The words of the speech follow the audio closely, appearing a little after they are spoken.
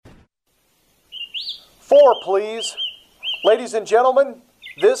4, please. Ladies and gentlemen,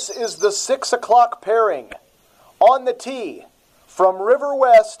 this is the 6 o'clock pairing. On the tee, from River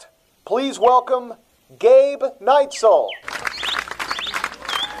West, please welcome Gabe Neitzel.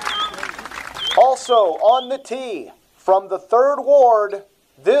 Also on the tee, from the 3rd Ward,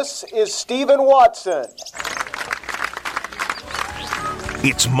 this is Stephen Watson.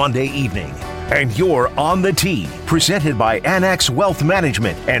 It's Monday evening, and you're on the tee, presented by Annex Wealth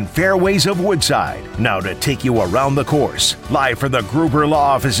Management and Fairways of Woodside. Now to take you around the course, live from the Gruber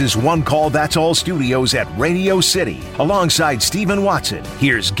Law Office's One Call That's All studios at Radio City, alongside Stephen Watson,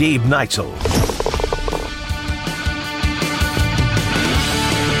 here's Gabe Neitzel.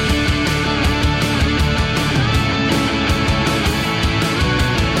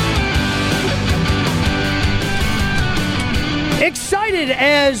 Excited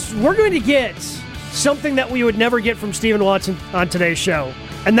as we're going to get something that we would never get from Stephen Watson on today's show,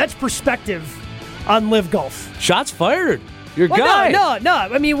 and that's perspective on LIV Golf. Shots fired. Your guy. No.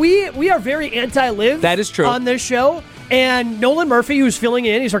 I mean, we are very anti-LIV. That is true. On this show. And Nolan Murphy, who's filling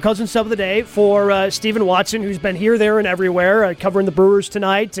in, he's our cousin sub of the day for Stephen Watson, who's been here, there, and everywhere, covering the Brewers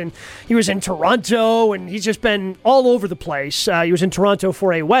tonight. And he was in Toronto, and he's just been all over the place. He was in Toronto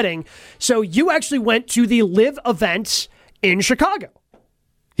for a wedding. So you actually went to the LIV event in Chicago.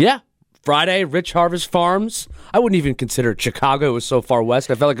 Yeah. Friday, Rich Harvest Farms. I wouldn't even consider it Chicago. It was so far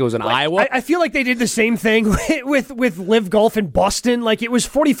west. I felt like it was in Iowa. I feel like they did the same thing with LIV Golf in Boston. Like, it was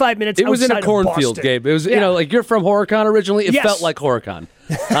 45 minutes outside of Boston. It was in a cornfield, Gabe. It was, like you're from Horicon originally. It felt like Horicon.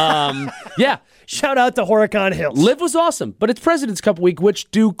 Yeah. Shout out to Horicon Hills. LIV was awesome, but it's President's Cup week, which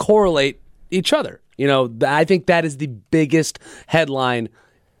do correlate each other. I think that is the biggest headline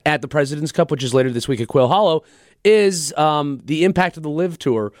at the President's Cup, which is later this week at Quail Hollow, is the impact of the LIV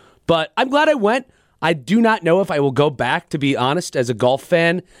Tour. But I'm glad I went. I do not know if I will go back, to be honest, as a golf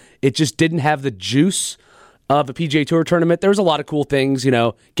fan. It just didn't have the juice of a PGA Tour tournament. There was a lot of cool things.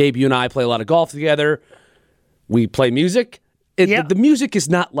 Gabe, you and I play a lot of golf together. We play music. The music is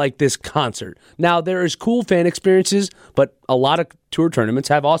not like this concert. Now, there is cool fan experiences, but a lot of tour tournaments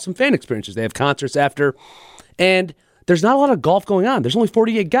have awesome fan experiences. They have concerts after. And there's not a lot of golf going on. There's only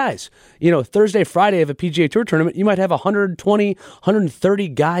 48 guys. Thursday, Friday of a PGA Tour tournament, you might have 120, 130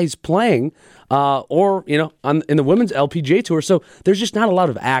 guys playing, in the women's LPGA Tour. So there's just not a lot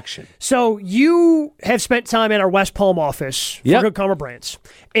of action. So you have spent time at our West Palm office for Good Karma Brands,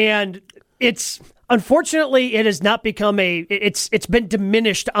 and unfortunately, it has not become it's been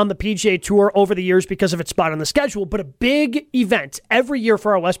diminished on the PGA Tour over the years because of its spot on the schedule, but a big event every year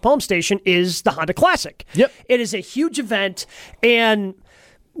for our West Palm station is the Honda Classic. Yep. It is a huge event, and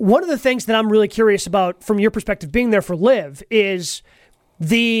one of the things that I'm really curious about from your perspective being there for LIV is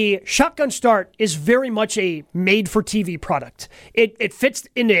the shotgun start is very much a made-for-TV product. It fits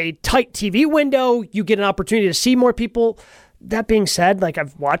in a tight TV window. You get an opportunity to see more people. That being said,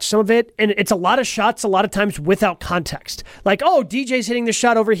 I've watched some of it, and it's a lot of shots a lot of times without context. DJ's hitting this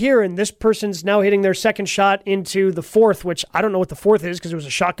shot over here, and this person's now hitting their second shot into the fourth, which I don't know what the fourth is because it was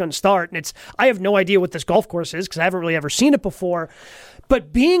a shotgun start, and I have no idea what this golf course is because I haven't really ever seen it before.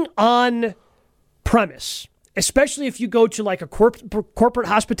 But being on premise, especially if you go to a corporate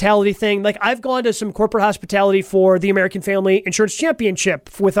hospitality thing. I've gone to some corporate hospitality for the American Family Insurance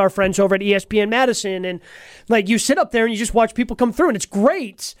Championship with our friends over at ESPN Madison. And you sit up there and you just watch people come through and it's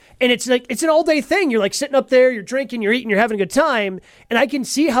great. And it's it's an all day thing. You're sitting up there, you're drinking, you're eating, you're having a good time. And I can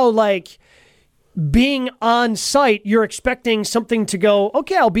see how being on site, you're expecting something to go,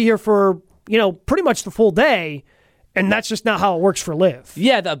 okay, I'll be here for, pretty much the full day. And that's just not how it works for LIV.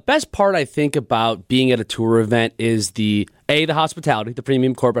 Yeah, the best part I think about being at a tour event is the hospitality, the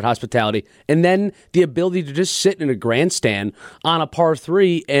premium corporate hospitality, and then the ability to just sit in a grandstand on a par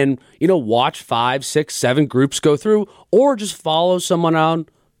 3 and, watch 5, 6, 7 groups go through, or just follow someone on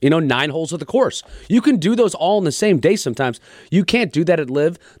 9 holes of the course. You can do those all in the same day sometimes. You can't do that at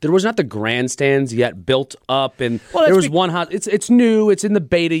LIV. There was not the grandstands yet built up, and there was one house. It's new. It's in the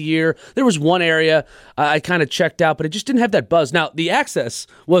beta year. There was one area I kind of checked out, but it just didn't have that buzz. Now, the access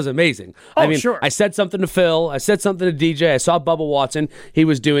was amazing. Sure. I said something to Phil. I said something to DJ. I saw Bubba Watson. He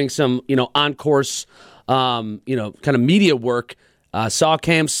was doing some, on-course, kind of media work. Saw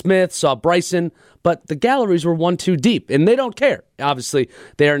Cam Smith, saw Bryson, but the galleries were 1-2 deep, and they don't care. Obviously,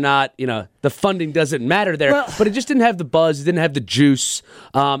 they are not, the funding doesn't matter there, but it just didn't have the buzz, it didn't have the juice,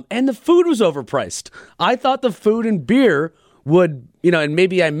 and the food was overpriced. I thought the food and beer would, and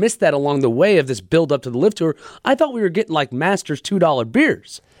maybe I missed that along the way of this build up to the LIV Tour. I thought we were getting Masters $2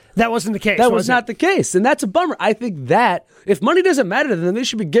 beers. That wasn't the case. That was not the case, and that's a bummer. I think that, if money doesn't matter to them, they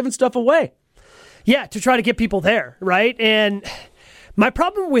should be giving stuff away. Yeah, to try to get people there, right? And My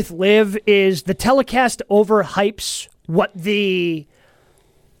problem with Live is the telecast overhypes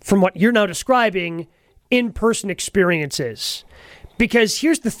from what you're now describing, in-person experiences. Because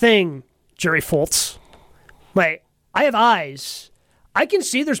here's the thing, Jerry Foltz. Like, I have eyes. I can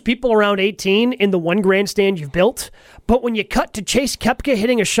see there's people around 18 in the one grandstand you've built, but when you cut to Chase Koepka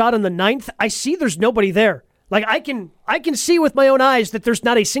hitting a shot on the 9th, I see there's nobody there. Like, I can see with my own eyes that there's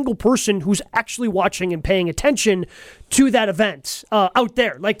not a single person who's actually watching and paying attention to that event out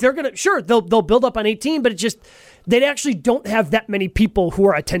there. Like, they'll build up on 18, but they actually don't have that many people who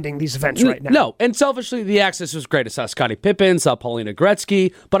are attending these events right now. No, and selfishly, the access was great. I saw Scottie Pippen, saw Paulina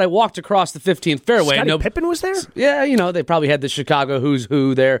Gretzky, but I walked across the 15th fairway. Scottie Pippen was there? Yeah, they probably had the Chicago who's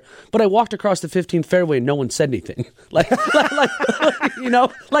who there, but I walked across the 15th fairway and no one said anything. Like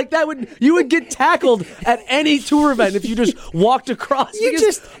you would get tackled at any tour event if you just walked across.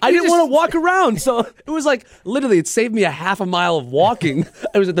 I didn't want to walk around, so it was like literally it saved me a half a mile of walking.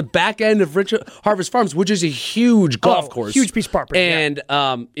 I was at the back end of Harvest Farms, which is a huge golf course. Huge piece of property. And,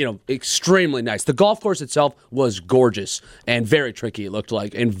 extremely nice. The golf course itself was gorgeous and very tricky, it looked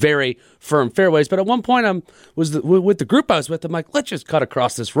like, and very firm fairways. But at one point, with the group I was with, I'm like, let's just cut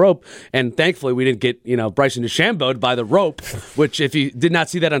across this rope. And thankfully, we didn't get, Bryson DeChambeau by the rope, which if you did not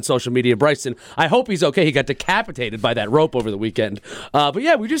see that on social media, Bryson, I hope he's okay. He got decapitated by that rope over the weekend. But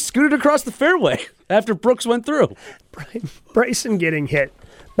yeah, we just scooted across the fairway after Brooks went through. Bryson getting hit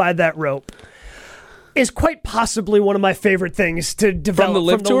by that rope is quite possibly one of my favorite things to develop from the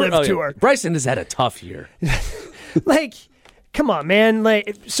Live Tour. Yeah. Bryson has had a tough year. Like, come on, man.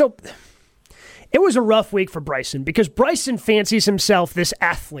 So it was a rough week for Bryson because Bryson fancies himself this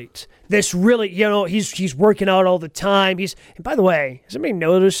athlete. This really, he's working out all the time. And by the way, has anybody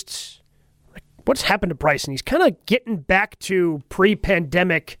noticed what's happened to Bryson? He's kind of getting back to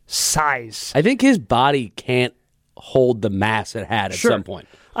pre-pandemic size. I think his body can't hold the mass it had at some point.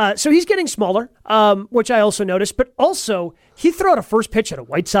 So he's getting smaller, which I also noticed. But also, he threw out a first pitch at a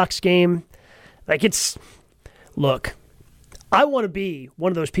White Sox game. Look, I want to be one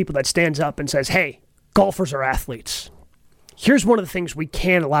of those people that stands up and says, hey, golfers are athletes. Here's one of the things we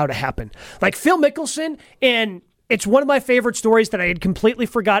can't allow to happen. Like Phil Mickelson, and it's one of my favorite stories that I had completely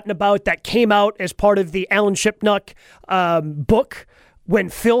forgotten about that came out as part of the Alan Shipnuck book when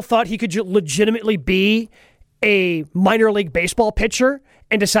Phil thought he could legitimately be a minor league baseball pitcher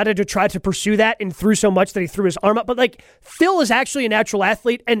and decided to try to pursue that and threw so much that he threw his arm up. But Phil is actually a natural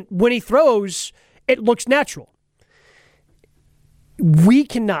athlete, and when he throws, it looks natural. We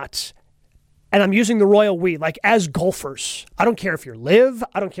cannot, and I'm using the royal we, as golfers, I don't care if you're Live,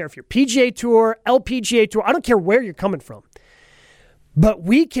 I don't care if you're PGA Tour, LPGA Tour, I don't care where you're coming from. But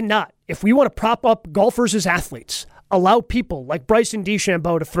we cannot, if we want to prop up golfers as athletes, allow people like Bryson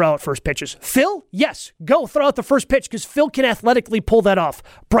DeChambeau to throw out first pitches. Phil, yes, go throw out the first pitch because Phil can athletically pull that off.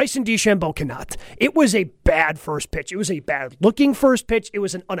 Bryson DeChambeau cannot. It was a bad first pitch. It was a bad-looking first pitch. It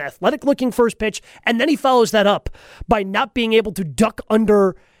was an unathletic-looking first pitch. And then he follows that up by not being able to duck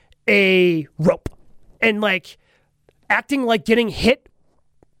under a rope. And, acting like getting hit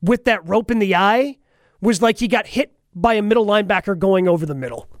with that rope in the eye was like he got hit by a middle linebacker going over the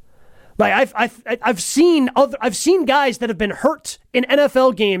middle. I've seen guys that have been hurt in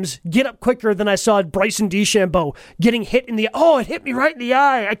NFL games get up quicker than I saw Bryson DeChambeau getting hit in the it hit me right in the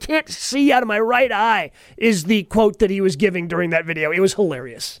eye. I can't see out of my right eye is the quote that he was giving during that video. It was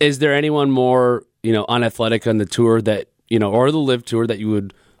hilarious. Is there anyone more, unathletic on the tour that, or the Live Tour that you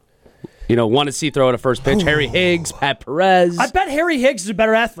would want to see throw out a first pitch? Harry Higgs, Pat Perez. I bet Harry Higgs is a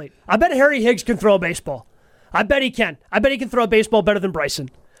better athlete. I bet Harry Higgs can throw a baseball. I bet he can. I bet he can throw a baseball better than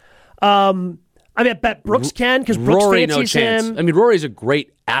Bryson. I bet Brooks can because Brooks fancies him. Rory's a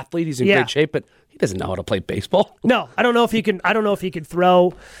great athlete. He's in great shape, but he doesn't know how to play baseball. No, I don't know if he can. I don't know if he can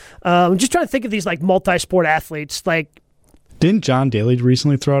throw. I'm just trying to think of these multi-sport athletes. Didn't John Daly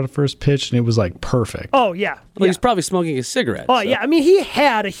recently throw out a first pitch and it was perfect? Oh yeah. Well, he's probably smoking a cigarette. Oh yeah. He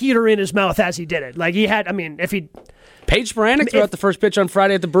had a heater in his mouth as he did it. He had. if he. Paige Spiranac threw out the first pitch on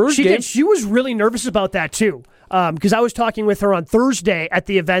Friday at the Brewers game. She was really nervous about that too. Because I was talking with her on Thursday at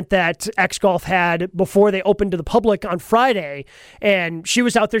the event that X Golf had before they opened to the public on Friday, and she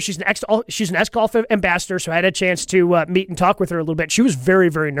was out there. She's an X Golf ambassador, so I had a chance to meet and talk with her a little bit. She was very,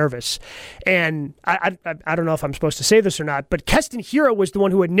 very nervous, and I don't know if I'm supposed to say this or not, but Keston Hiura was the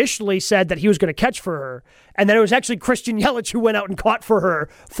one who initially said that he was going to catch for her, and then it was actually Christian Yelich who went out and caught for her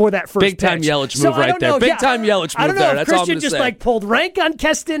for that first big time pitch. Yelich move right there. Big time Yelich move there. That's all I'm Christian going to say. just pulled rank on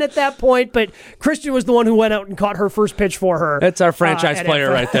Keston at that point, but Christian was the one who went out and caught her first pitch for her. That's our franchise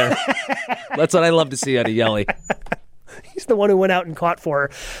player right there. That's what I love to see out of Yelly. He's the one who went out and caught for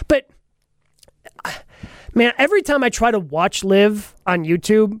her. But Man, every time I try to watch Liv on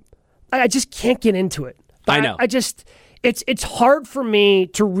YouTube, I just can't get into it. I know. It's hard for me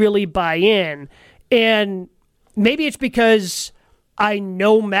to really buy in. And maybe it's because I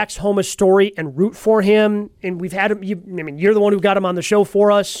know Max Homa's story and root for him. And we've had him, you're the one who got him on the show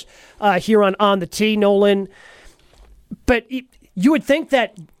for us here on the T, Nolan. But you would think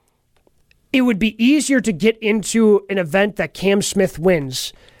that it would be easier to get into an event that Cam Smith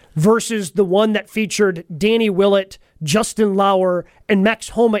wins versus the one that featured Danny Willett, Justin Lauer, and Max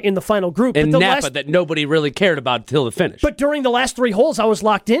Homa in the final group. And Napa that nobody really cared about until the finish. But during the last 3 holes, I was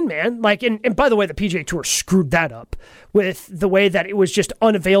locked in, man. And by the way, the PGA Tour screwed that up with the way that it was just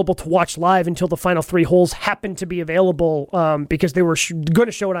unavailable to watch live until the final 3 holes happened to be available because they were going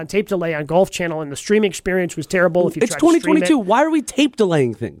to show it on tape delay on Golf Channel, and the streaming experience was terrible. If you it's 2022. Why are we tape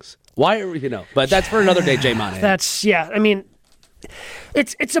delaying things? Why are we, But that's for another day, Jay Monahan.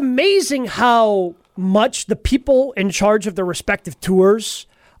 It's amazing how much the people in charge of their respective tours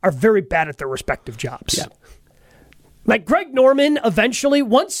are very bad at their respective jobs. Yeah. Like Greg Norman, eventually,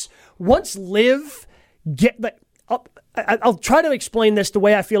 once Liv I'll try to explain this the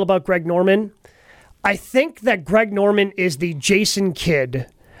way I feel about Greg Norman. I think that Greg Norman is the Jason Kidd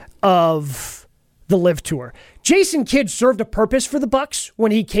of the Liv Tour. Jason Kidd served a purpose for the Bucks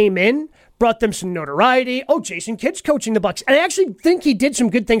when he came in, brought them some notoriety. Oh, Jason Kidd's coaching the Bucks. And I actually think he did some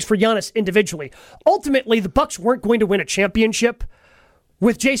good things for Giannis individually. Ultimately, the Bucks weren't going to win a championship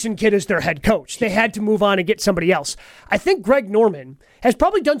with Jason Kidd as their head coach. They had to move on and get somebody else. I think Greg Norman has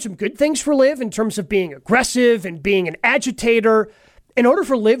probably done some good things for Liv in terms of being aggressive and being an agitator. In order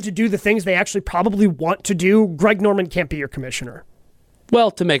for Liv to do the things they actually probably want to do, Greg Norman can't be your commissioner. Well,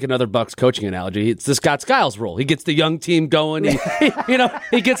 to make another Bucks coaching analogy, it's the Scott Skiles role. He gets the young team going.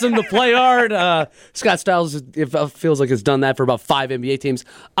 He gets them to play hard. Scott Skiles feels like has done that for about 5 NBA teams.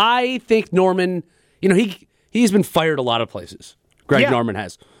 I think Norman, he's been fired a lot of places. Greg Norman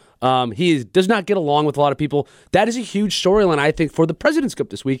has. He does not get along with a lot of people. That is a huge storyline, I think, for the President's Cup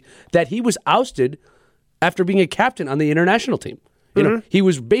this week, that he was ousted after being a captain on the international team. He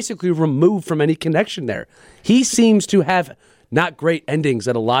was basically removed from any connection there. He seems to have not great endings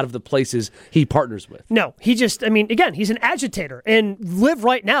at a lot of the places he partners with. No, again, he's an agitator. And Liv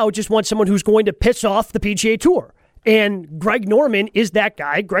right now just wants someone who's going to piss off the PGA Tour. And Greg Norman is that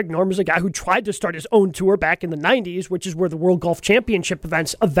guy. Greg Norman is a guy who tried to start his own tour back in the 90s, which is where the World Golf Championship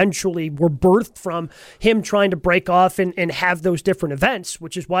events eventually were birthed from him trying to break off and have those different events,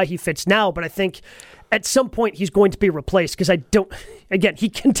 which is why he fits now. But I think at some point he's going to be replaced because he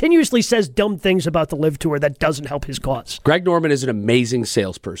continuously says dumb things about the Liv Tour that doesn't help his cause. Greg Norman is an amazing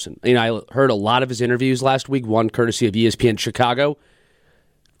salesperson. I heard a lot of his interviews last week, one courtesy of ESPN Chicago.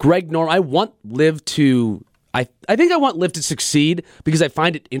 Greg Norman, I want Liv to... I think I want Liv to succeed because I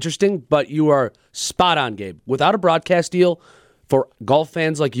find it interesting, but you are spot on, Gabe. Without a broadcast deal for golf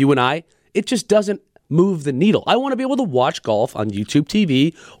fans like you and I, it just doesn't move the needle. I want to be able to watch golf on YouTube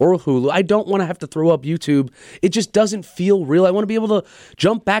TV or Hulu. I don't want to have to throw up YouTube. It just doesn't feel real. I want to be able to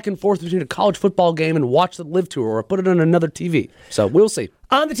jump back and forth between a college football game and watch the Liv Tour or put it on another TV. So we'll see.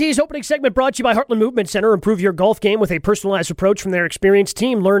 On the T's opening segment brought to you by Heartland Movement Center. Improve your golf game with a personalized approach from their experienced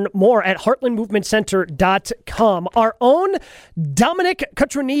team. Learn more at heartlandmovementcenter.com. Our own Dominic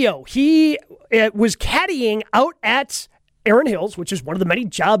Cotronillo. He was caddying out at Erin Hills, which is one of the many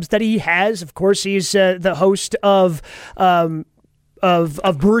jobs that he has. Of course, he's the host of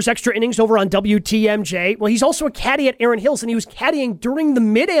Brewers Extra Innings over on WTMJ. Well, he's also a caddy at Erin Hills, and he was caddying during the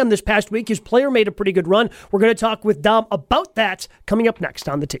Mid-Am this past week. His player made a pretty good run. We're going to talk with Dom about that coming up next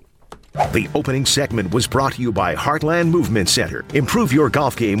on the Tee. The opening segment was brought to you by Heartland Movement Center. Improve your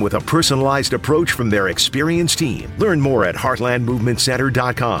golf game with a personalized approach from their experienced team. Learn more at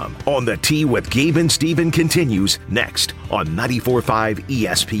heartlandmovementcenter.com. On the Tee with Gabe and Steven continues next on 94.5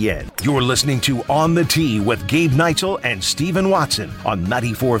 ESPN. You're listening to On the Tee with Gabe Neitzel and Steven Watson on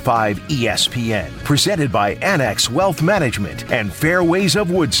 94.5 ESPN. Presented by Annex Wealth Management and Fairways of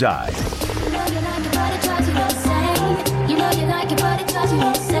Woodside.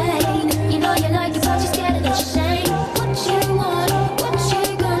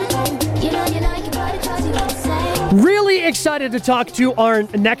 Really excited to talk to our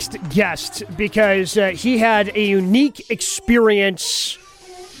next guest because he had a unique experience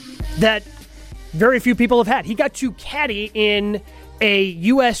that very few people have had. He got to caddy in a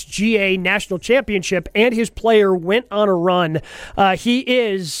USGA national championship, and his player went on a run. He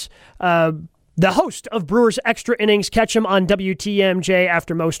is the host of Brewers Extra Innings. Catch him on WTMJ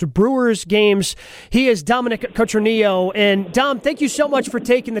after most Brewers games. He is Dominic Cotronillo. And Dom, thank you so much for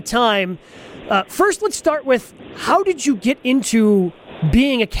taking the time. First, let's start with, how did you get into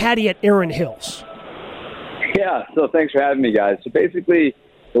being a caddy at Erin Hills? Yeah, so thanks for having me, guys. So basically,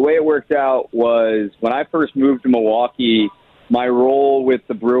 the way it worked out was when I first moved to Milwaukee, my role with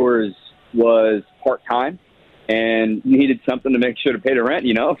the Brewers was part-time and needed something to make sure to pay the rent,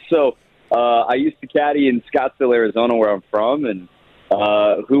 So I used to caddy in Scottsdale, Arizona, where I'm from, and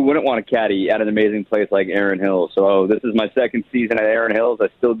who wouldn't want to caddy at an amazing place like Aaron Hills? So this is my second season at Aaron Hills. I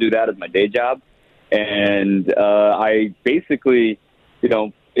still do that as my day job. And I basically,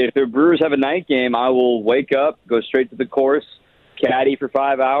 if the Brewers have a night game, I will wake up, go straight to the course, caddy for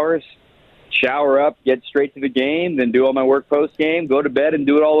 5 hours, shower up, get straight to the game, then do all my work post-game, go to bed, and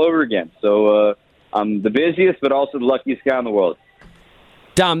do it all over again. So I'm the busiest, but also the luckiest guy in the world.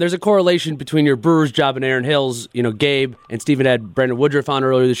 Dom, there's a correlation between your Brewers job and Aaron Hills. Gabe and Steven had Brandon Woodruff on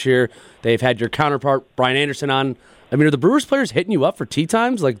earlier this year. They've had your counterpart, Brian Anderson, on. I mean, are the Brewers players hitting you up for tee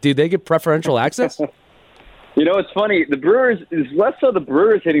times? Like, do they get preferential access? It's funny. The Brewers is less so the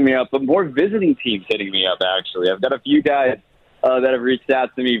Brewers hitting me up, but more visiting teams hitting me up, actually. I've got a few guys that have reached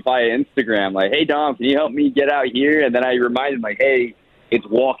out to me via Instagram, like, hey, Dom, can you help me get out here? And then I remind them, like, hey, it's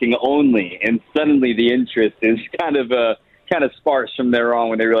walking only. And suddenly the interest is kind of sparse from there on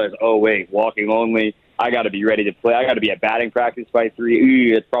when they realize, oh, wait, walking only. I got to be ready to play. I got to be at batting practice by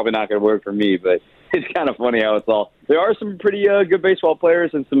 3. It's probably not going to work for me, but it's kind of funny how it's all. There are some pretty good baseball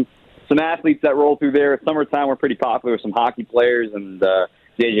players and some athletes that roll through there. Summertime, we're pretty popular with some hockey players, and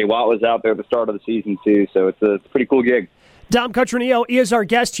J.J. Watt was out there at the start of the season, too, so it's a pretty cool gig. Dom Cotroneo is our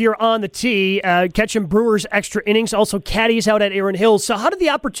guest here on the tee, catching Brewers extra innings, also caddies out at Aaron Hills. So how did the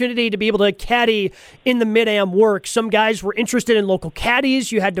opportunity to be able to caddy in the Mid-Am work? Some guys were interested in local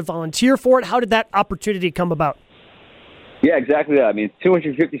caddies. You had to volunteer for it. How did that opportunity come about? Yeah, exactly that. I mean,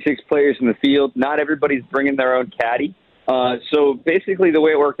 256 players in the field. Not everybody's bringing their own caddy. So basically the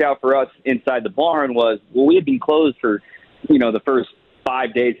way it worked out for us inside the barn was, we had been closed for, the first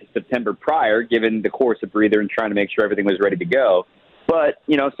 5 days of September prior, given the course of breather and trying to make sure everything was ready to go. But,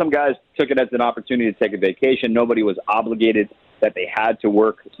 some guys took it as an opportunity to take a vacation. Nobody was obligated that they had to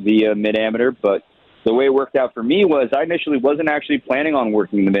work via Mid-Amateur. But the way it worked out for me was I initially wasn't actually planning on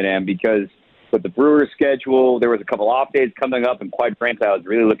working the Mid-Am because with the Brewers schedule, there was a couple off days coming up, and quite frankly, I was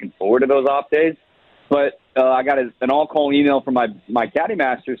really looking forward to those off days. But I got an all-call email from my caddy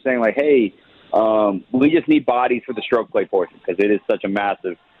master saying, like, hey, we just need bodies for the stroke play portion because it is such a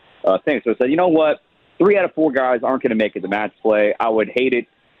massive thing. So I said, you know what? 3 out of 4 guys aren't going to make it to match play. I would hate it,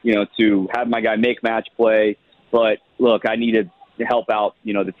 to have my guy make match play. But, look, I needed to help out,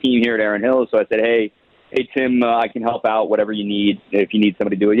 the team here at Aaron Hills. So I said, hey, Tim, I can help out, whatever you need. If you need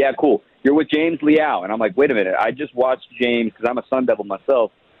somebody to do it. Yeah, cool. You're with James Liao. And I'm like, wait a minute. I just watched James, because I'm a Sun Devil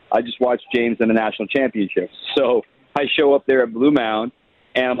myself. I just watched James in the national championships. So I show up there at Blue Mound,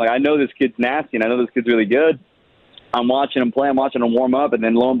 and I'm like, I know this kid's nasty, and I know this kid's really good. I'm watching him play. I'm watching him warm up, and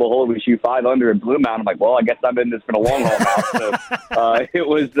then lo and behold, we shoot 5 under at Blue Mound. I'm like, well, I guess I've been in this for the long haul now. So it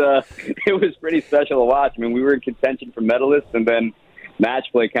was pretty special to watch. I mean, we were in contention for medalists, and then match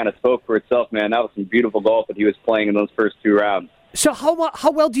play kind of spoke for itself, man. That was some beautiful golf that he was playing in those first 2 rounds. So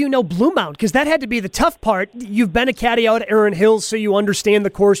how well do you know Blue Mound? Because that had to be the tough part. You've been a caddy out at Aaron Hills, so you understand the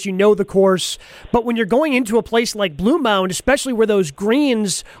course, you know the course. But when you're going into a place like Blue Mound, especially where those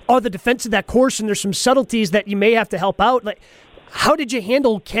greens are the defense of that course and there's some subtleties that you may have to help out, like, how did you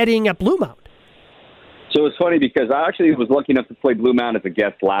handle caddying at Blue Mound? So it's funny because I actually was lucky enough to play Blue Mound as a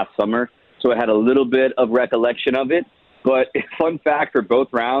guest last summer, so I had a little bit of recollection of it. But fun fact for both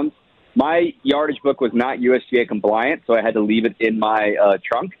rounds, my yardage book was not USGA compliant, so I had to leave it in my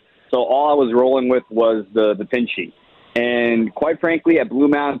trunk. So all I was rolling with was the pin sheet. And quite frankly, at Blue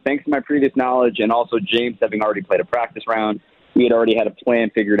Mound, thanks to my previous knowledge and also James having already played a practice round, we had already had a plan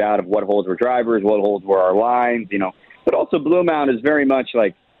figured out of what holes were drivers, what holes were our lines, But also Blue Mound is very much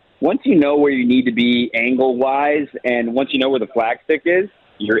like, once you know where you need to be angle-wise and once you know where the flag stick is,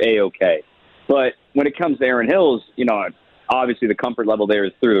 you're A-okay. But when it comes to Aaron Hills, obviously the comfort level there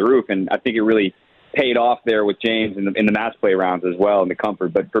is through the roof, and I think it really paid off there with James in the match play rounds as well, and the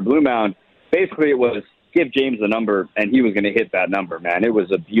comfort. But for Blue Mound, basically it was give James the number, and he was going to hit that number, man. It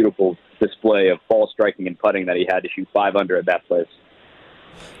was a beautiful display of ball striking and putting that he had to shoot 5 under at that place.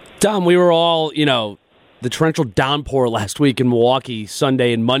 Dom, we were all, the torrential downpour last week in Milwaukee,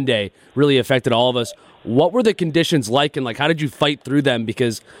 Sunday and Monday, really affected all of us. What were the conditions like, and how did you fight through them?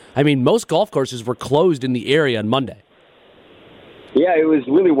 Because, most golf courses were closed in the area on Monday. Yeah, it was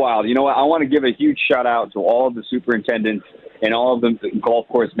really wild. You know what? I want to give a huge shout-out to all of the superintendents and all of the golf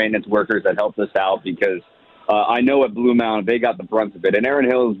course maintenance workers that helped us out because I know at Blue Mound they got the brunt of it. And Aaron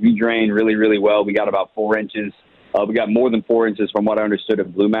Hills, we drained really, really well. We got about 4 inches. We got more than 4 inches from what I understood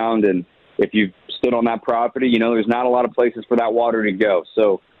of Blue Mound. And if you've stood on that property, there's not a lot of places for that water to go.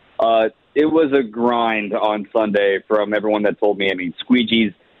 So It was a grind on Sunday from everyone that told me. I mean,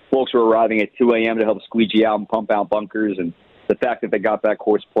 squeegees, folks were arriving at 2 a.m. to help squeegee out and pump out bunkers, and the fact that they got that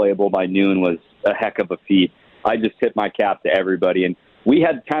course playable by noon was a heck of a feat. I just tip my cap to everybody. And we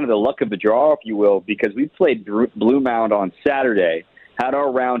had kind of the luck of the draw, if you will, because we played Blue Mound on Saturday, had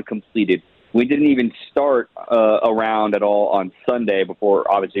our round completed. We didn't even start a round at all on Sunday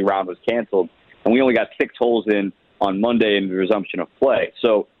before, obviously, round was canceled. And we only got 6 holes in on Monday in the resumption of play.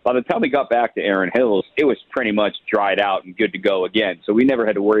 So by the time we got back to Erin Hills, it was pretty much dried out and good to go again. So we never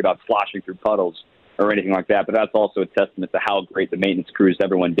had to worry about sloshing through puddles or anything like that. But that's also a testament to how great the maintenance crews,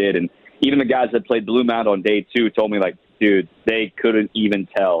 everyone did. And even the guys that played Blue Mound on day 2 told me, like, dude, they couldn't even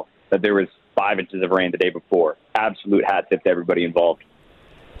tell that there was 5 inches of rain the day before. Absolute hat tip to everybody involved.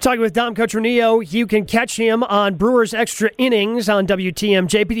 Talking with Dom Cotronillo, you can catch him on Brewers Extra Innings on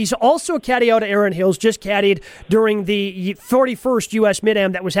WTMJ, but he's also a caddy out at Erin Hills, just caddied during the 41st U.S.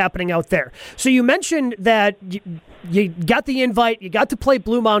 Mid-Am that was happening out there. So you mentioned that you got the invite, you got to play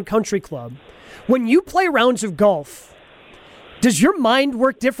Blue Mound Country Club. When you play rounds of golf, does your mind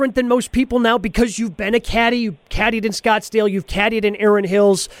work different than most people now because you've been a caddy? You've caddied in Scottsdale. You've caddied in Erin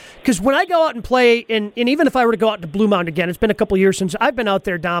Hills. Because when I go out and play, and even if I were to go out to Blue Mound again, it's been a couple years since I've been out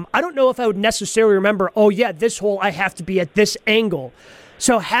there, Dom, I don't know if I would necessarily remember, oh, yeah, this hole I have to be at this angle.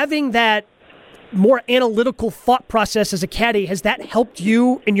 So having that more analytical thought process as a caddy, has that helped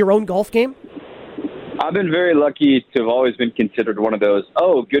you in your own golf game? I've been very lucky to have always been considered one of those,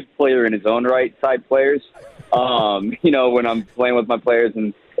 good player in his own right type players. When I'm playing with my players,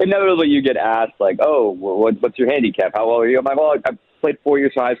 and inevitably you get asked, like, what's your handicap? How well are you? I'm like, well, I played 4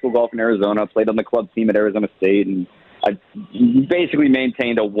 years of high school golf in Arizona, played on the club team at Arizona State, and I basically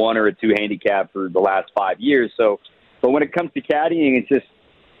maintained a 1 or a 2 handicap for the last 5 years. So, but when it comes to caddying, it's just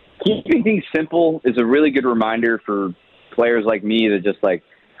keeping things simple is a really good reminder for players like me that just like,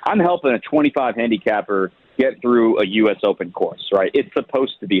 I'm helping a 25 handicapper get through a U.S. Open course, right? It's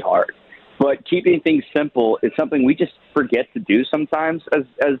supposed to be hard. But keeping things simple is something we just forget to do sometimes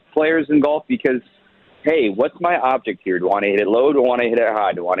as players in golf because, hey, what's my object here? Do I want to hit it low? Do I want to hit it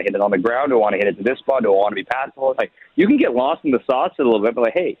high? Do I want to hit it on the ground? Do I want to hit it to this spot? Do I want to be passable? Like, you can get lost in the sauce a little bit, but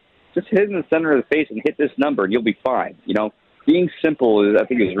like, hey, just hit it in the center of the face and hit this number and you'll be fine. You know, being simple, I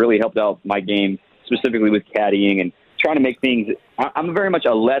think, has really helped out my game, specifically with caddying and trying to make things. I'm very much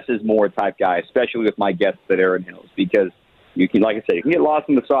a less is more type guy, especially with my guests at Erin Hills, because you can, like I said, you can get lost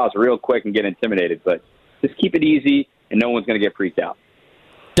in the sauce real quick and get intimidated, but just keep it easy and no one's going to get freaked out.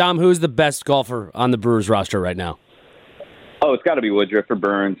 Dom, who's the best golfer on the Brewers roster right now? Oh, it's got to be Woodruff or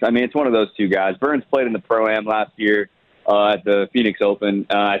Burns. I mean, it's one of those two guys. Burns played in the Pro-Am last year at the Phoenix Open.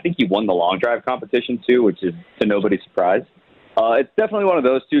 I think he won the long drive competition too, which is to nobody's surprise. It's definitely one of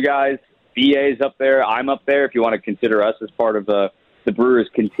those two guys. BA's up there. I'm up there if you want to consider us as part of the Brewers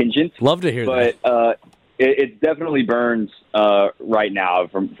contingent. Love to hear that. But it's definitely Burns right now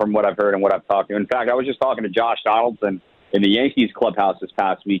from what I've heard and what I've talked to. In fact, I was just talking to Josh Donaldson in the Yankees clubhouse this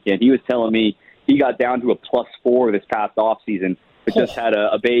past weekend. He was telling me he got down to a +4 this past offseason, but just had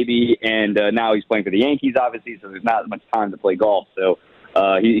a baby, and now he's playing for the Yankees, obviously, so there's not much time to play golf. So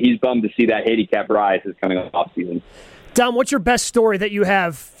he's bummed to see that handicap rise is coming off season. Dom, what's your best story that you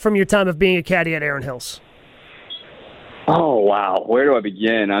have from your time of being a caddy at Erin Hills? Oh, wow. Where do I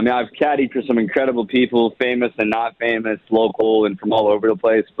begin? I mean, I've caddied for some incredible people, famous and not famous, local and from all over the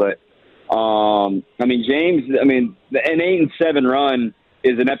place. But, I mean, James, an 8-7 run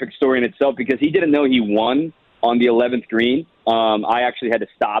is an epic story in itself because he didn't know he won on the 11th green. I actually had to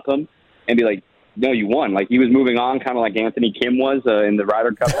stop him and be like, no, you won. Like, he was moving on kind of like Anthony Kim was in the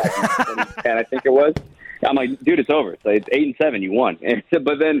Ryder Cup back in 2010, I think it was. I'm like, dude, it's over. It's 8-7. You won.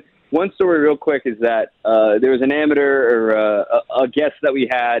 But then one story real quick is that there was an amateur or a guest that we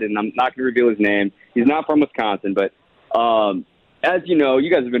had, and I'm not going to reveal his name. He's not from Wisconsin, but as you know,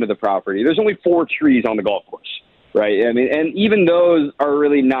 you guys have been to the property. There's only 4 trees on the golf course, right? I mean, and even those are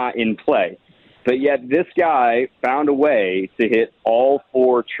really not in play. But yet this guy found a way to hit all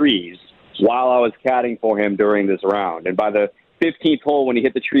 4 trees while I was caddying for him during this round. And by the 15th hole, when he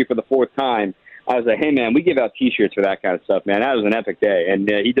hit the tree for the 4th time, I was like, hey, man, we give out T-shirts for that kind of stuff, man. That was an epic day. And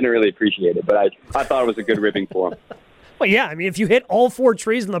he didn't really appreciate it, but I thought it was a good ribbing for him. Well, yeah, I mean, if you hit all 4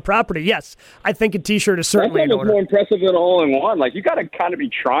 trees on the property, yes, I think a T-shirt is certainly in order. That's more impressive than a hole-in-one. Like, you got to kind of be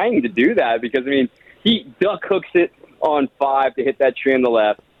trying to do that because, I mean, he duck hooks it on 5 to hit that tree on the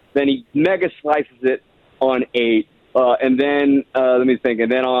left. Then he mega slices it on 8. And then, let me think,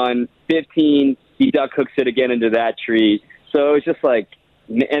 and then on 15, he duck hooks it again into that tree. So it's just like,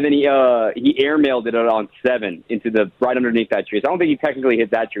 and then he airmailed it on 7 into right underneath that tree. So I don't think he technically hit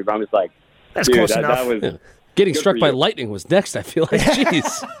that tree, but I'm just like, that's dude, close enough. Getting Good struck for by you. lightning was next, I feel like.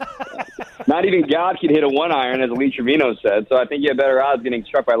 Jeez. Not even God could hit a 1-iron, as Lee Trevino said. So I think you have better odds getting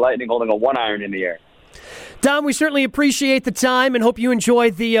struck by lightning holding a 1-iron in the air. Dom, we certainly appreciate the time and hope you enjoy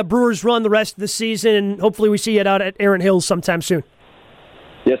the Brewers run the rest of the season, and hopefully we see it out at Aaron Hills sometime soon.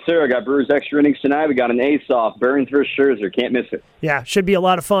 Yes, sir. I got Brewers extra innings tonight. We got an ace-off. Burns versus Scherzer. Can't miss it. Yeah, should be a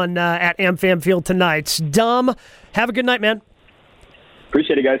lot of fun at AmFam Field tonight. Dom, have a good night, man.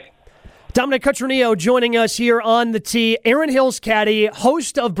 Appreciate it, guys. Dominic Cotroneo joining us here on the tee. Aaron Hills caddy,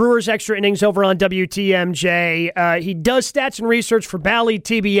 host of Brewers Extra Innings over on WTMJ. He does stats and research for Bally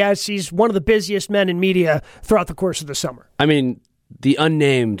TBS. He's one of the busiest men in media throughout the course of the summer. I mean, the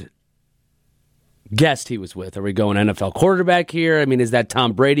unnamed guest he was with. Are we going NFL quarterback here? I mean, is that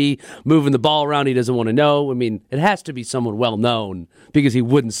Tom Brady moving the ball around he doesn't want to know? I mean, it has to be someone well-known because he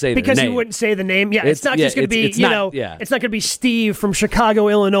wouldn't say their name. Because he wouldn't say the name. Yeah, it's not just going to be, it's not going to be Steve from Chicago,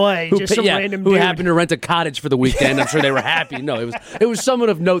 Illinois, just some random who dude. happened to rent a cottage for the weekend. I'm sure they were happy. No, it was someone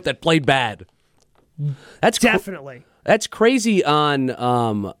of note that played bad. That's Definitely. That's crazy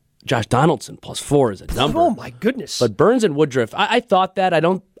on Josh Donaldson, +4 is a number. Oh, my goodness. But Burns and Woodruff, I thought that.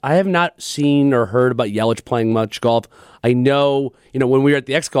 I have not seen or heard about Yelich playing much golf. I know, when we were at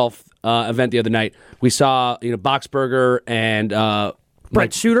the X Golf event the other night, we saw, Boxberger and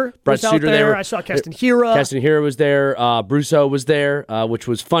Brett Suter was out there. I saw Keston Hiura. Keston Hiura was there. Brusso was there, which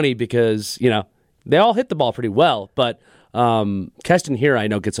was funny because, they all hit the ball pretty well. But Keston Hiura, I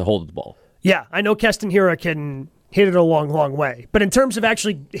know, gets a hold of the ball. Yeah, I know Keston Hiura can hit it a long, long way. But in terms of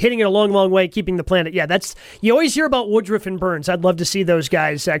actually hitting it a long, long way, keeping the planet, that's you always hear about Woodruff and Burns. I'd love to see those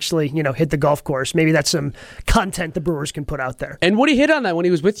guys actually, hit the golf course. Maybe that's some content the Brewers can put out there. And Woody hit on that when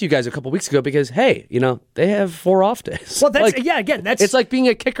he was with you guys a couple weeks ago because, hey, they have 4 off days. Well, that's it's like being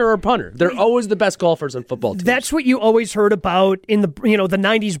a kicker or punter. They're always the best golfers on football teams. That's what you always heard about in the the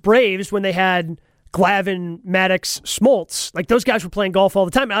 90s Braves when they had Glavine, Maddox, Smoltz. Like, those guys were playing golf all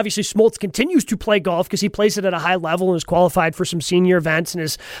the time. And obviously, Smoltz continues to play golf because he plays it at a high level and is qualified for some senior events and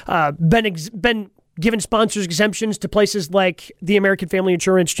has been given sponsors exemptions to places like the American Family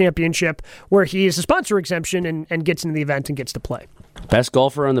Insurance Championship, where he is a sponsor exemption and gets into the event and gets to play. Best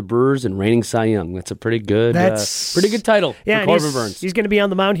golfer on the Brewers and reigning Cy Young. That's a pretty good title for Corbin Burns. He's going to be on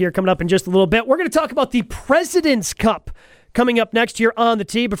the mound here coming up in just a little bit. We're going to talk about the President's Cup coming up next here on the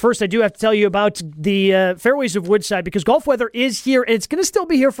tee. But first, I do have to tell you about the Fairways of Woodside, because golf weather is here, and it's going to still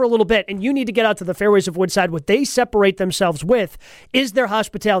be here for a little bit, and you need to get out to the Fairways of Woodside. What they separate themselves with is their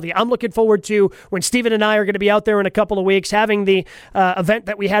hospitality. I'm looking forward to when Steven and I are going to be out there in a couple of weeks, having the event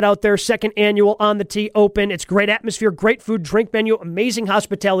that we had out there, second annual On the Tee Open. It's great atmosphere, great food, drink menu, amazing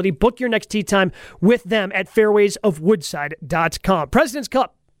hospitality. Book your next tee time with them at fairwaysofwoodside.com. President's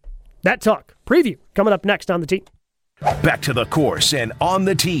Cup, that talk, preview, coming up next on the tee. Back to the course and On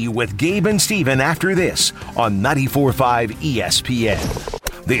the Tee with Gabe and Steven after this on 94.5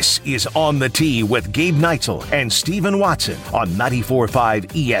 ESPN. This is On the Tee with Gabe Neitzel and Steven Watson on 94.5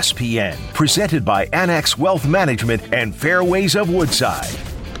 ESPN. Presented by Annex Wealth Management and Fairways of Woodside.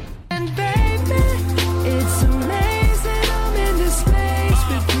 And baby, it's amazing I'm in this space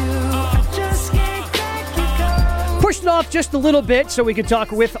with you. I just can't let you go. Pushed it off just a little bit so we could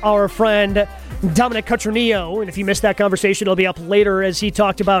talk with our friend Dominic Cotroneo, and if you missed that conversation, it'll be up later as he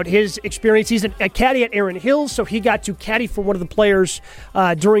talked about his experience. He's a caddy at Aaron Hills, so he got to caddy for one of the players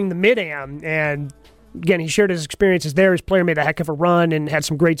during the Mid-Am, and again, he shared his experiences there. His player made a heck of a run and had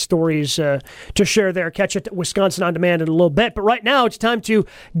some great stories to share there. Catch it at Wisconsin On Demand in a little bit, but right now it's time to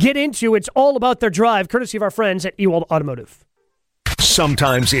get into It's All About Their Drive, courtesy of our friends at Ewald Automotive.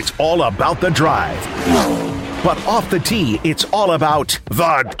 Sometimes it's all about the drive. But off the tee, it's all about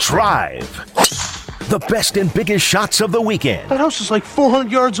the drive. The best and biggest shots of the weekend. That house is like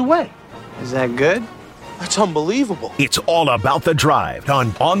 400 yards away. Is that good? That's unbelievable. It's all about the drive.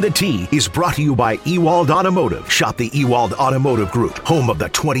 On the Tee is brought to you by Ewald Automotive. Shop the Ewald Automotive Group, home of the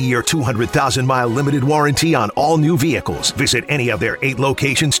 20-year, 200,000-mile limited warranty on all new vehicles. Visit any of their 8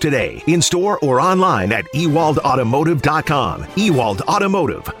 locations today, in-store or online at ewaldautomotive.com. Ewald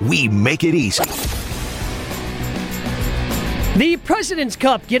Automotive, we make it easy. The President's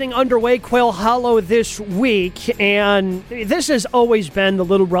Cup getting underway, Quail Hollow this week, and this has always been the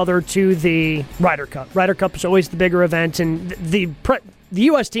little brother to the Ryder Cup. Ryder Cup is always the bigger event, and the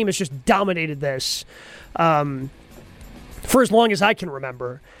U.S. team has just dominated this for as long as I can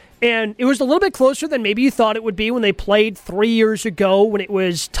remember. And it was a little bit closer than maybe you thought it would be when they played 3 years ago, when it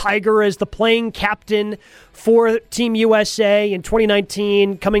was Tiger as the playing captain for Team USA in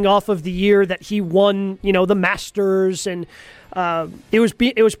 2019, coming off of the year that he won, the Masters. And it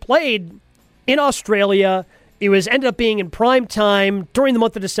was played in Australia It was ended up being in prime time during the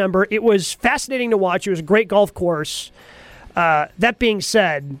month of December. It was fascinating to watch. It was a great golf course. That being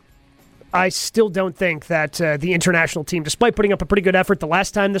said, I still don't think that the international team, despite putting up a pretty good effort the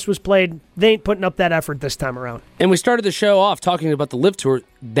last time this was played, they ain't putting up that effort this time around. And we started the show off talking about the LIV Tour.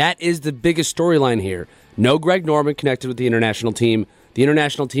 That is the biggest storyline here. No Greg Norman connected with the international team. The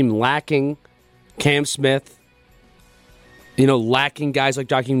international team lacking Cam Smith, lacking guys like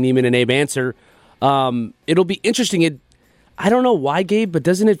Joaquin Niemann and Abe Answer. It'll be interesting. I don't know why, Gabe, but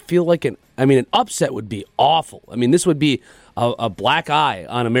doesn't it feel like an upset would be awful? I mean, this would be a black eye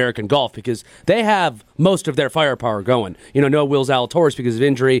on American golf because they have most of their firepower going. No Will Zalatoris because of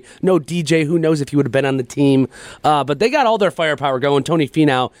injury. No DJ, who knows if he would have been on the team. But they got all their firepower going. Tony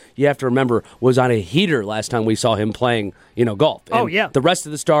Finau, you have to remember, was on a heater last time we saw him playing, golf. And yeah. The rest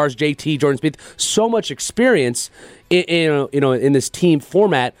of the stars, JT, Jordan Spieth, so much experience in this team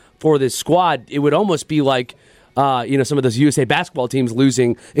format for this squad. It would almost be like some of those USA basketball teams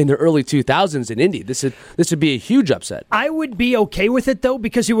losing in the early 2000s in Indy. This would be a huge upset. I would be okay with it, though,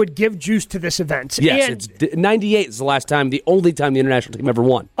 because it would give juice to this event. Yes, 98 is the only time the international team ever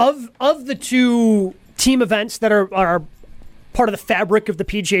won. Of the two team events that are part of the fabric of the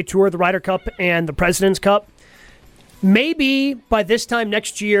PGA Tour, the Ryder Cup and the President's Cup, maybe by this time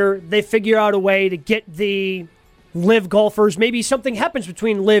next year, they figure out a way to get the LIV golfers. Maybe something happens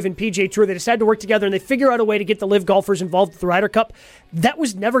between LIV and PGA Tour. They decide to work together and they figure out a way to get the LIV golfers involved with the Ryder Cup. That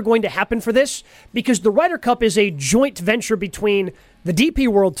was never going to happen for this because the Ryder Cup is a joint venture between the DP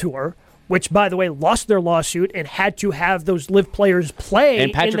World Tour, which, by the way, lost their lawsuit and had to have those LIV players play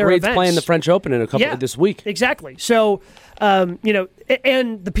and Patrick in their Reed's events. playing the French Open in a couple this week. Exactly. So, and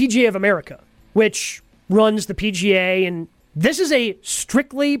the PGA of America, which runs the PGA, and this is a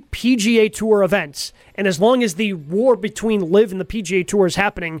strictly PGA Tour event. And as long as the war between LIV and the PGA Tour is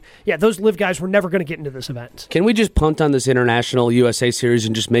happening, those LIV guys were never going to get into this event. Can we just punt on this International USA Series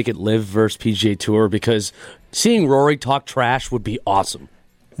and just make it LIV versus PGA Tour? Because seeing Rory talk trash would be awesome.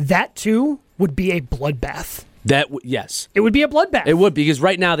 That, too, would be a bloodbath. Yes. It would be a bloodbath. It would, because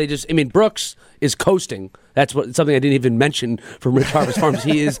right now Brooks is coasting. That's something I didn't even mention from Rich Harvest Farms.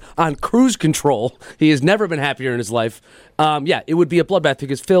 He is on cruise control. He has never been happier in his life. It would be a bloodbath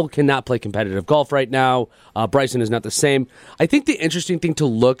because Phil cannot play competitive golf right now. Bryson is not the same. I think the interesting thing to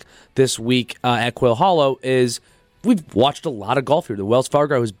look this week at Quail Hollow is we've watched a lot of golf here. The Wells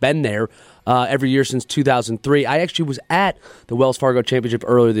Fargo has been there every year since 2003. I actually was at the Wells Fargo Championship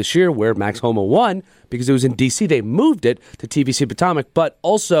earlier this year where Max Homa won because it was in D.C. They moved it to TVC Potomac, but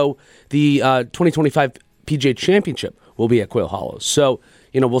also the 2025 PGA Championship will be at Quail Hollow. So,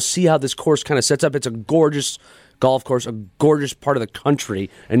 we'll see how this course kind of sets up. It's a gorgeous golf course, a gorgeous part of the country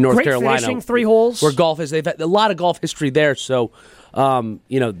in North Carolina. Great finishing, 3 holes. Where golf is. They've had a lot of golf history there. So,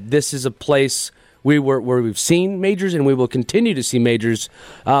 this is a place where we've seen majors and we will continue to see majors.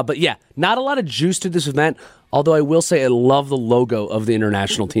 But not a lot of juice to this event. Although I will say I love the logo of the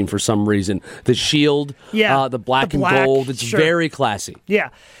international team for some reason. The shield, the black and gold. It's very classy. Yeah.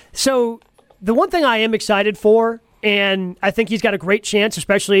 So the one thing I am excited for, and I think he's got a great chance,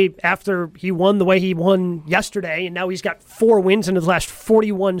 especially after he won the way he won yesterday, and now he's got 4 wins in his last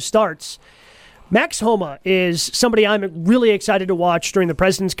 41 starts. Max Homa is somebody I'm really excited to watch during the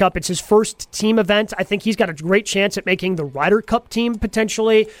President's Cup. It's his first team event. I think he's got a great chance at making the Ryder Cup team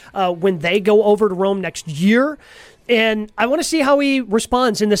potentially when they go over to Rome next year. And I want to see how he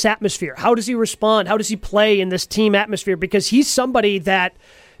responds in this atmosphere. How does he respond? How does he play in this team atmosphere? Because he's somebody that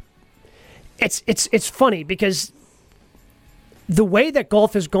it's funny because the way that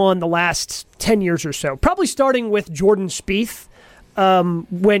golf has gone the last 10 years or so, probably starting with Jordan Spieth,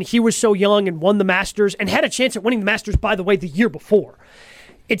 when he was so young and won the Masters and had a chance at winning the Masters, by the way, the year before.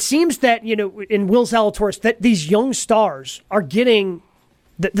 It seems that, in Will Zalatoris, that these young stars are getting,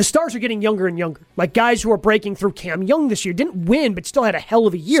 the stars are getting younger and younger. Like guys who are breaking through. Cam Young this year didn't win, but still had a hell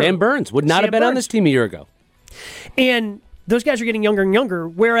of a year. Sam Burns would not have been on this team a year ago. And those guys are getting younger and younger,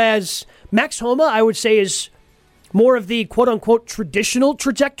 whereas Max Homa, I would say, is more of the quote-unquote traditional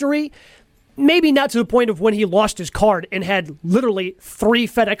trajectory. Maybe not to the point of when he lost his card and had literally 3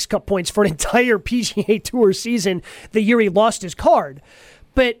 FedEx Cup points for an entire PGA Tour season the year he lost his card.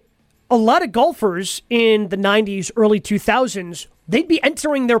 But a lot of golfers in the 90s, early 2000s, they'd be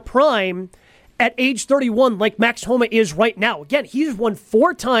entering their prime at age 31 like Max Homa is right now. Again, he's won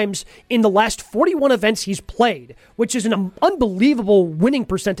 4 times in the last 41 events he's played, which is an unbelievable winning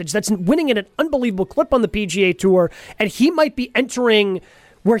percentage. That's winning at an unbelievable clip on the PGA Tour, and he might be entering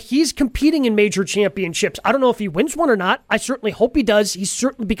where he's competing in major championships. I don't know if he wins one or not. I certainly hope he does. He's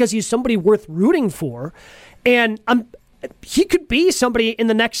certainly, because he's somebody worth rooting for. And he could be somebody in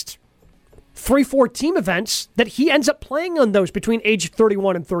the next 3-4 team events that he ends up playing on those between age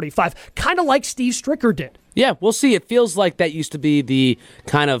 31 and 35, kind of like Steve Stricker did. Yeah, we'll see. It feels like that used to be the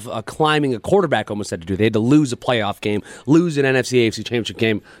kind of climbing a quarterback almost had to do. They had to lose a playoff game, lose an NFC AFC championship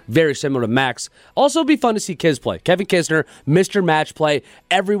game, very similar to Max. Also, it'd be fun to see Kiz play. Kevin Kisner, Mr. Match Play.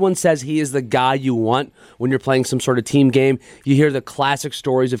 Everyone says he is the guy you want when you're playing some sort of team game. You hear the classic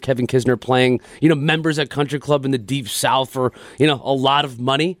stories of Kevin Kisner playing, members at Country Club in the Deep South for, a lot of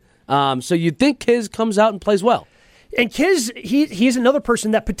money. So you'd think Kiz comes out and plays well. And Kiz, he's another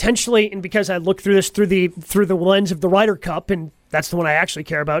person that potentially, and because I look through this through the lens of the Ryder Cup, and that's the one I actually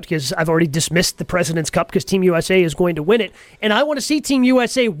care about because I've already dismissed the President's Cup because Team USA is going to win it. And I want to see Team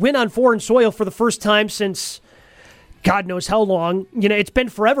USA win on foreign soil for the first time since God knows how long. It's been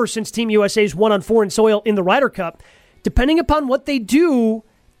forever since Team USA's won on foreign soil in the Ryder Cup. Depending upon what they do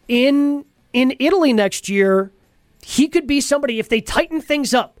in Italy next year, he could be somebody, if they tighten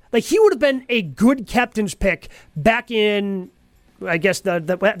things up. Like, he would have been a good captain's pick back in, I guess,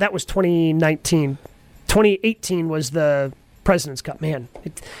 that was 2019. 2018 was the President's Cup. Man,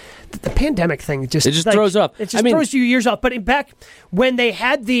 the pandemic thing just throws up. It just throws you years off. But back when they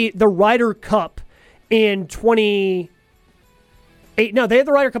had the Ryder Cup in 2018, no, they had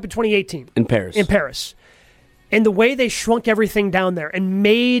the Ryder Cup in 2018 in Paris. And the way they shrunk everything down there and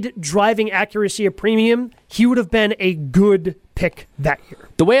made driving accuracy a premium, he would have been a good pick that year.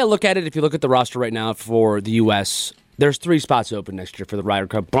 The way I look at it, if you look at the roster right now for the U.S., there's 3 spots open next year for the Ryder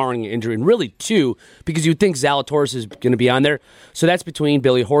Cup, barring an injury, and really 2, because you'd think Zalatoris is going to be on there. So that's between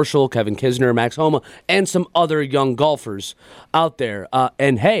Billy Horschel, Kevin Kisner, Max Homa, and some other young golfers out there.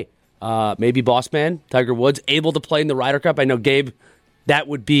 And hey, maybe boss man, Tiger Woods, able to play in the Ryder Cup. I know, Gabe, that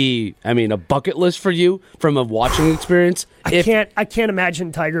would be, a bucket list for you from a watching experience. I can't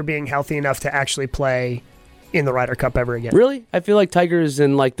imagine Tiger being healthy enough to actually play in the Ryder Cup ever again. Really? I feel like Tiger is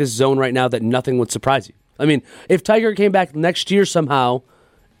in this zone right now that nothing would surprise you. If Tiger came back next year somehow,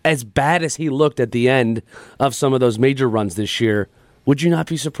 as bad as he looked at the end of some of those major runs this year, would you not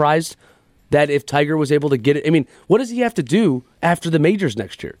be surprised that if Tiger was able to get it? What does he have to do after the majors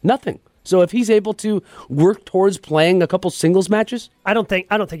next year? Nothing. So if he's able to work towards playing a couple singles matches, I don't think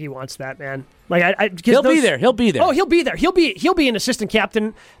he wants that, man. He'll be there. He'll be there. Oh, he'll be there. He'll be an assistant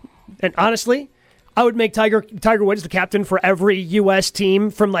captain. And honestly, I would make Tiger Woods the captain for every U.S. team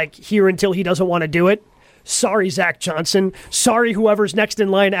from here until he doesn't want to do it. Sorry, Zach Johnson. Sorry, whoever's next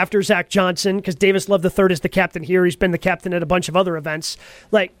in line after Zach Johnson, because Davis Love III is the captain here. He's been the captain at a bunch of other events.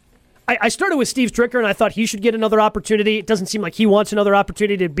 I started with Steve Stricker, and I thought he should get another opportunity. It doesn't seem like he wants another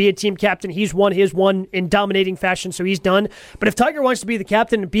opportunity to be a team captain. He's won his one in dominating fashion, so he's done. But if Tiger wants to be the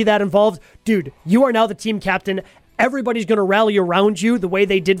captain and be that involved, dude, you are now the team captain. Everybody's going to rally around you the way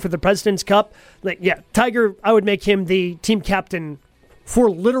they did for the President's Cup. Tiger, I would make him the team captain for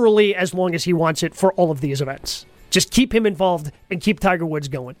literally as long as he wants it for all of these events. Just keep him involved and keep Tiger Woods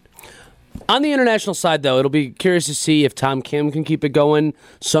going. On the international side, though, it'll be curious to see if Tom Kim can keep it going.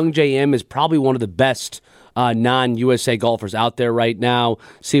 Sung J M is probably one of the best non-USA golfers out there right now.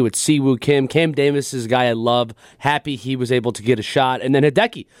 See what Siwoo Kim. Cam Davis is a guy I love. Happy he was able to get a shot. And then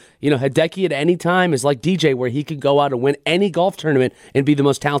Hideki. Hideki at any time is like DJ, where he could go out and win any golf tournament and be the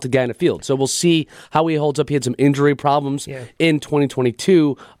most talented guy in the field. So we'll see how he holds up. He had some injury problems in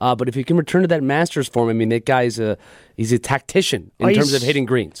 2022. But if he can return to that Masters form, that guy's he's a tactician in terms of hitting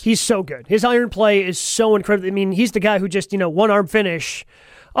greens. He's so good. His iron play is so incredible. He's the guy who just, one-arm finish.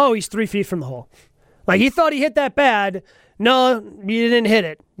 Oh, he's 3 feet from the hole. He thought he hit that bad. No, you didn't hit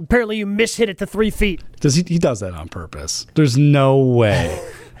it. Apparently you mishit it to 3 feet. He does that on purpose. There's no way.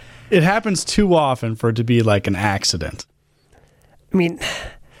 It happens too often for it to be an accident.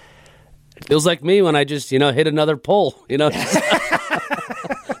 Feels like me when I just, hit another pole,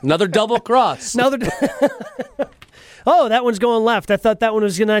 Another double cross. Oh, that one's going left. I thought that one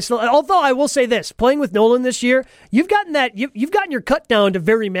was nice. Although I will say this, playing with Nolan this year, you've gotten your cut down to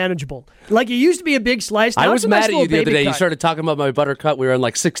very manageable. It used to be a big slice. Now I was mad at you the other day. Cut. You started talking about my butter cut. We were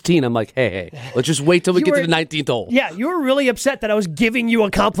on 16. I'm like, hey, let's just wait till we get to the 19th hole. Yeah, you were really upset that I was giving you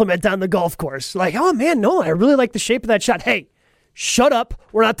a compliment on the golf course. Oh man, Nolan, I really like the shape of that shot. Hey, shut up.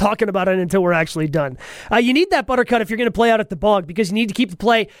 We're not talking about it until we're actually done. You need that buttercut if you're going to play out at the bog, because you need to keep the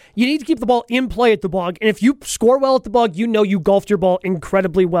ball in play at the bog. And if you score well at the bog, you golfed your ball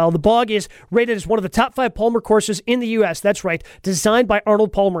incredibly well. The bog is rated as one of the top 5 Palmer courses in the U.S. That's right. Designed by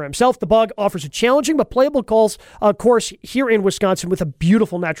Arnold Palmer himself, the bog offers a challenging but playable course here in Wisconsin with a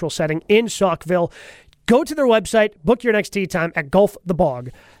beautiful natural setting in Saukville. Go to their website, book your next tee time at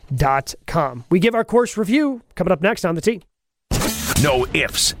golfthebog.com. We give our course review coming up next on the tee. No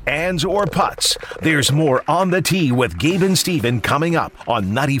ifs, ands, or puts. There's more On the Tee with Gabe and Steven coming up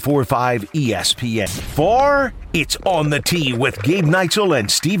on 94.5 ESPN. For it's On the Tee with Gabe Neitzel and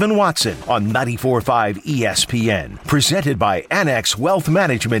Steven Watson on 94.5 ESPN. Presented by Annex Wealth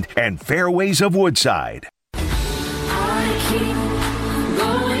Management and Fairways of Woodside. I keep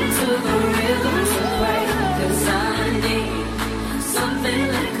going to the river to pray, 'cause I need something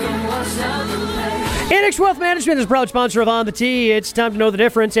that can wash out the pain. Annex Wealth Management is a proud sponsor of On the Tee. It's time to know the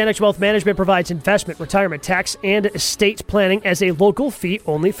difference. Annex Wealth Management provides investment, retirement, tax, and estate planning as a local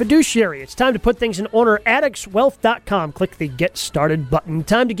fee-only fiduciary. It's time to put things in order. AnnexWealth.com. Click the Get Started button.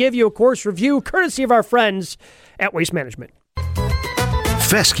 Time to give you a course review courtesy of our friends at Waste Management.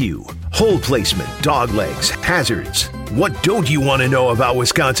 Fescue, hole placement, dog legs, hazards. What don't you want to know about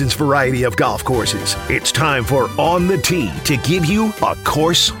Wisconsin's variety of golf courses? It's time for On the Tee to give you a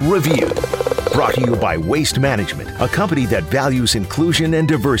course review. Brought to you by Waste Management, a company that values inclusion and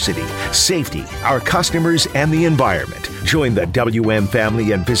diversity, safety, our customers, and the environment. Join the WM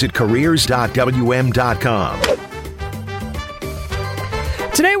family and visit careers.wm.com.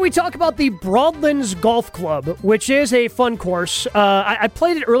 Today we talk about the Broadlands Golf Club, which is a fun course. I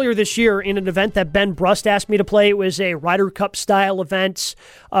played it earlier this year in an event that Ben Brust asked me to play. It was a Ryder Cup style event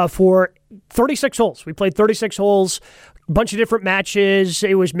for 36 holes. We played 36 holes, a bunch of different matches.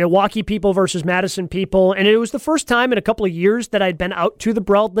 It was Milwaukee people versus Madison people, and it was the first time in a couple of years that I'd been out to the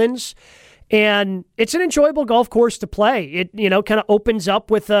Broadlands. And it's an enjoyable golf course to play. It, kind of opens up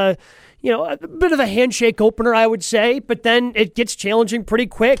with a bit of a handshake opener, I would say, but then it gets challenging pretty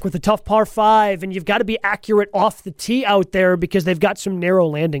quick with a tough par 5, and you've got to be accurate off the tee out there because they've got some narrow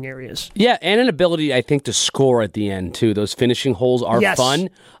landing areas. Yeah, and an ability, I think, to score at the end, too. Those finishing holes are fun.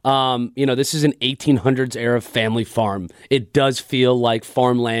 This is an 1800s era family farm. It does feel like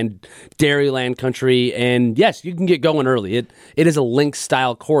farmland, dairyland country, and yes, you can get going early. It is a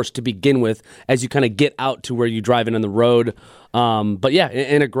links-style course to begin with as you kind of get out to where you drive in on the road. But yeah,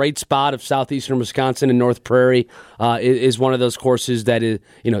 in a great spot of southeastern Wisconsin and North Prairie, is one of those courses that is,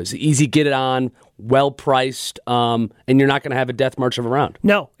 it's easy to get it on, well priced, and you're not going to have a death march of a round.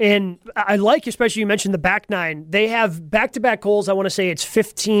 No, and I like, especially you mentioned the back nine. They have back-to-back holes. I want to say it's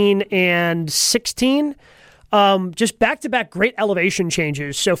 15 and 16. Just back-to-back great elevation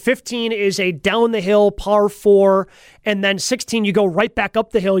changes. So 15 is a down-the-hill par 4, and then 16 you go right back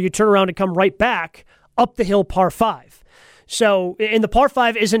up the hill. You turn around and come right back up the hill par 5. So, and the par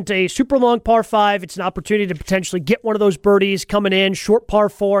 5 isn't a super long par 5. It's an opportunity to potentially get one of those birdies coming in, short par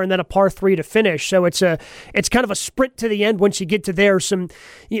 4, and then a par 3 to finish. So it's kind of a sprint to the end once you get to there.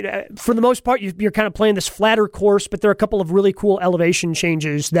 For the most part, you're kind of playing this flatter course, but there are a couple of really cool elevation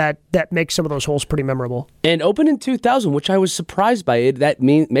changes that make some of those holes pretty memorable. And opened in 2000, which I was surprised by. That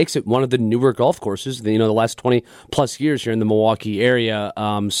makes it one of the newer golf courses, the last 20 plus years here in the Milwaukee area.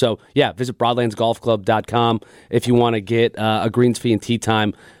 Visit broadlandsgolfclub.com if you want to get a greens fee and tee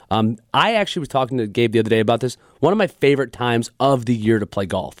time. I actually was talking to Gabe the other day about this. One of my favorite times of the year to play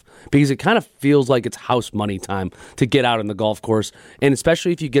golf because it kind of feels like it's house money time to get out on the golf course. And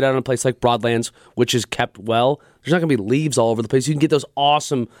especially if you get out on a place like Broadlands, which is kept well, there's not going to be leaves all over the place. You can get those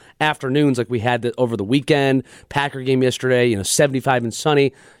awesome afternoons like we had over the weekend. Packer game yesterday, 75 and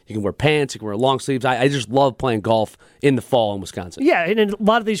sunny. You can wear pants, you can wear long sleeves. I just love playing golf in the fall in Wisconsin. Yeah, and a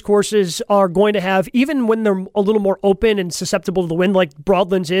lot of these courses are going to have, even when they're a little more open and susceptible to the wind like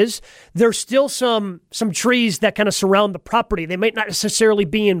Broadlands is, there's still some trees that kind of surround the property. They might not necessarily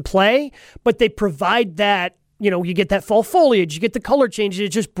be in play, but they provide that, you get that fall foliage, you get the color changes. It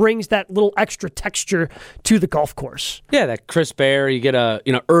just brings that little extra texture to the golf course. Yeah, that crisp air. You get a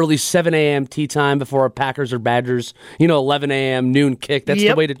early 7 a.m. tee time before Packers or Badgers. 11 a.m. noon kick. That's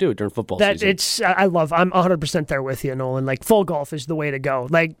the way to do it during football season. I'm 100% there with you, Nolan. Like, full golf is the way to go.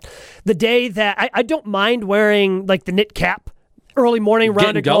 Like, the day that I don't mind wearing like the knit cap. Early morning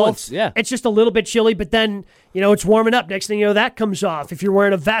round of golf. Yeah. It's just a little bit chilly, but then, it's warming up. Next thing you know, that comes off. If you're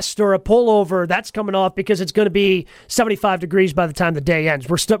wearing a vest or a pullover, that's coming off because it's going to be 75 degrees by the time the day ends.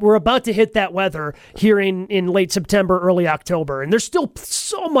 We're about to hit that weather here in late September, early October, and there's still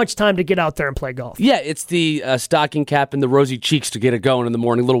so much time to get out there and play golf. Yeah, it's the stocking cap and the rosy cheeks to get it going in the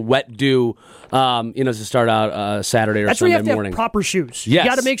morning. A little wet dew, to start out Saturday or that's Sunday where you have morning. To have proper shoes. Yes. You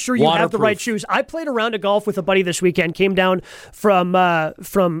got to make sure you have the right shoes. I played a round of golf with a buddy this weekend. Came down from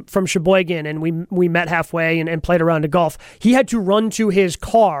Sheboygan, and we met halfway and played a round of golf. He had to run to his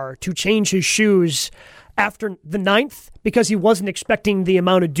car to change his shoes after the 9th because he wasn't expecting the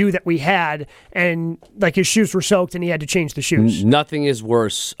amount of dew that we had, and like his shoes were soaked and he had to change the shoes. Nothing is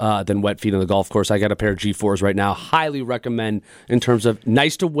worse than wet feet on the golf course. I got a pair of G4s right now. Highly recommend in terms of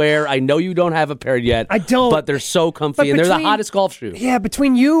nice to wear. I know you don't have a pair yet. I don't. But they're so comfy, and they're the hottest golf shoe. Yeah,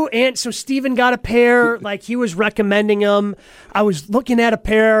 between you and so Steven got a pair, like he was recommending them. I was looking at a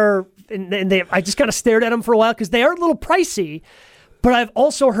pair, and I just kind of stared at them for a while because they are a little pricey. But I've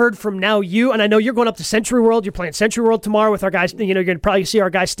also heard from now you, and I know you're going up to Century World. You're playing Century World tomorrow with our guys. You're going to probably see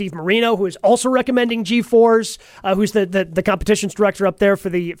our guy Steve Marino, who is also recommending G4s, who's the competitions director up there for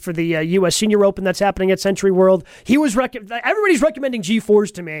the U.S. Senior Open that's happening at Century World. He was everybody's recommending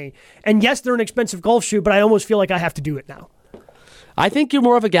G4s to me, and yes, they're an expensive golf shoe, but I almost feel like I have to do it now. I think you're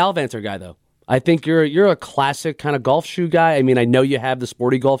more of a Gallivanter guy, though. I think you're a classic kind of golf shoe guy. I mean, I know you have the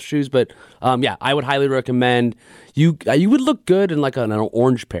sporty golf shoes, but I would highly recommend you. You would look good in like an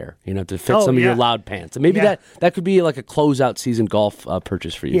orange pair, to fit some of your loud pants. And maybe that could be like a closeout season golf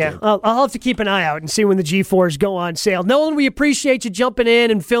purchase for you. Yeah, I'll have to keep an eye out and see when the G4s go on sale. Nolan, we appreciate you jumping in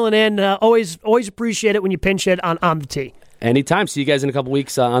and filling in. Always appreciate it when you pinch it on the tee. Anytime. See you guys in a couple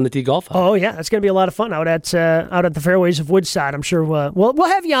weeks on the Tee Golf Hub. Oh yeah, that's going to be a lot of fun out at the fairways of Woodside. I'm sure we'll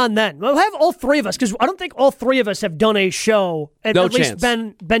have you on then. We'll have all three of us because I don't think all three of us have done a show at least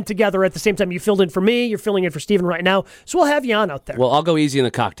been together at the same time. You filled in for me. You're filling in for Steven right now. So we'll have you on out there. Well, I'll go easy in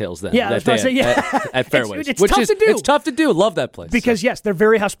the cocktails then. Yeah, at fairways. It's tough to do. It's tough to do. Love that place. Because yes, they're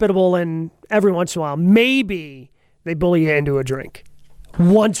very hospitable, and every once in a while, maybe they bully you into a drink.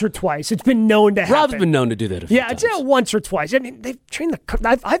 Once or twice. It's been known to happen. Rob's been known to do that a few times. Yeah, once or twice. I mean, they've trained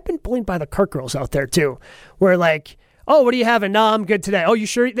I've been bullied by the cart girls out there, too, where like, oh, what are you having? No, I'm good today. Oh, you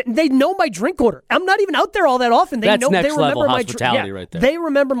sure? They know my drink order. I'm not even out there all that often. That's next level hospitality right there. They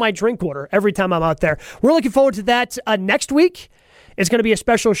remember my drink order every time I'm out there. We're looking forward to that next week. It's going to be a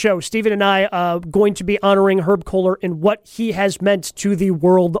special show. Steven and I are going to be honoring Herb Kohler and what he has meant to the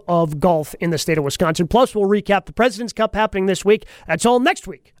world of golf in the state of Wisconsin. Plus, we'll recap the President's Cup happening this week. That's all next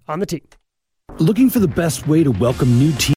week on the Tee. Looking for the best way to welcome new teams